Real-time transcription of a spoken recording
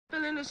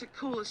Balloons are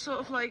cool. It's sort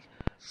of like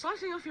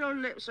slicing off your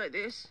own lips like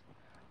this,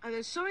 and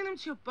then sewing them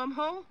to your bum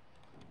hole,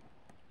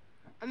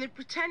 and then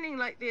pretending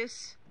like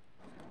this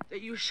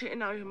that you're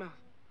shitting out of your mouth.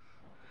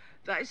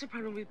 That is the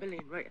problem with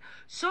Berlin, right?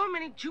 So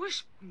many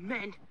Jewish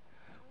men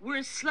were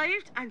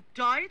enslaved and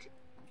died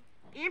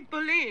in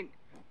Berlin.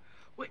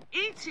 Were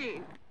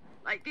eating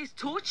like this,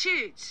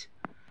 tortured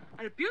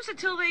and abused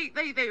until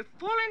they're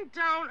falling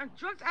down and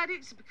drug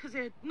addicts because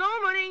they had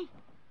no money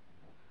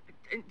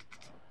and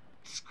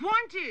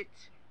squandered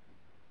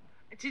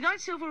and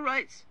denied civil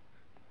rights.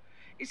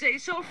 Is that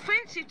it's so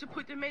offensive to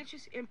put the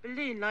Matrix in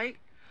Berlin, like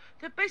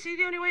that basically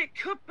the only way it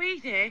could be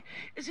there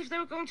is if they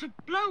were going to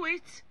blow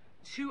it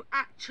to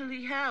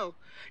actually hell.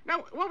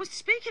 Now, while we're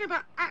speaking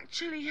about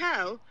actually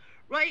hell,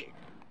 right,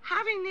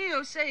 having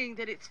Neo saying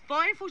that it's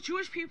fine for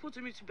Jewish people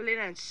to move to Berlin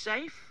and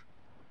safe,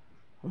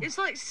 it's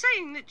like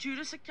saying that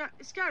Judas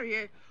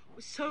Iscariot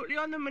was totally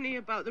on the money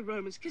about the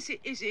Romans, because it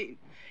isn't.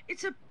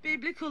 It's a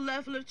biblical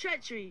level of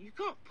treachery. You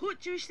can't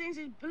put Jewish things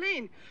in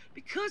Berlin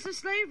because of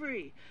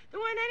slavery. There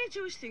weren't any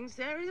Jewish things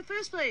there in the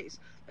first place.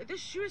 Like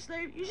this Jewish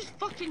slave, you just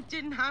fucking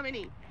didn't have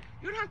any.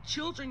 You don't have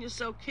children, you're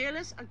so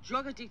careless and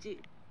drug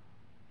addicted.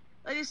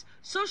 Like this,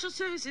 social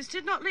services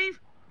did not leave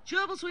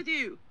gerbils with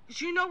you,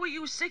 because you know what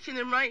you were sticking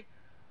them, right?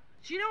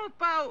 Do you know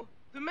about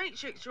the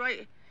Matrix,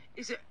 right?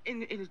 Is that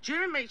in a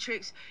German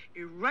Matrix,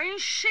 it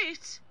rains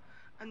shit,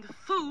 and the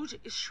food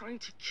is trying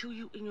to kill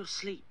you in your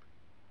sleep.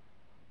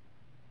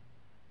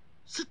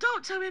 So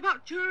don't tell me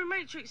about German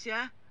Matrix,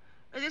 yeah?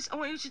 Like this, I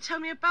want you to tell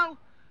me about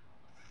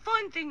a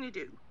fun thing to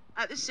do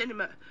at the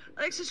cinema.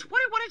 Alexis, what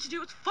I wanted to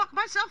do was fuck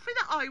myself in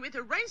the eye with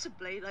a razor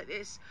blade like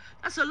this.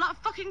 That's a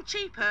lot fucking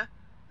cheaper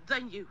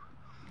than you.